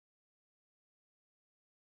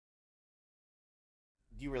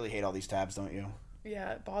You really hate all these tabs, don't you?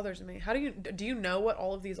 Yeah, it bothers me. How do you know what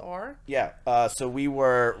all of these are? Yeah. So we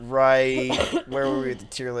were right. Where were we at the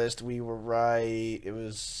tier list? We were right. It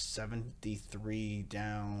was 73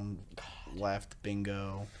 down, left.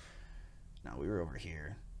 Bingo. No, we were over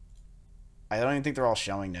here. I don't even think they're all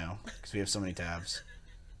showing now because we have so many tabs.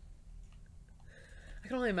 I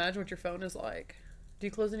can only imagine what your phone is like. Do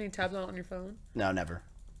you close any tabs on your phone? No, never.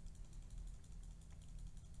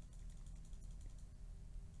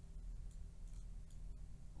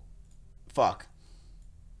 Fuck.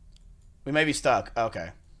 We may be stuck.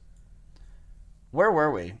 Okay. Where were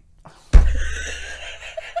we?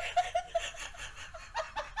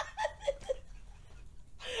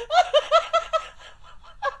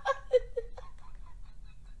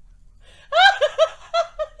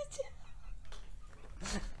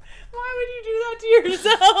 Why would you do that to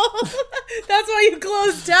yourself? That's why you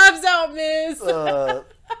close tabs out, miss.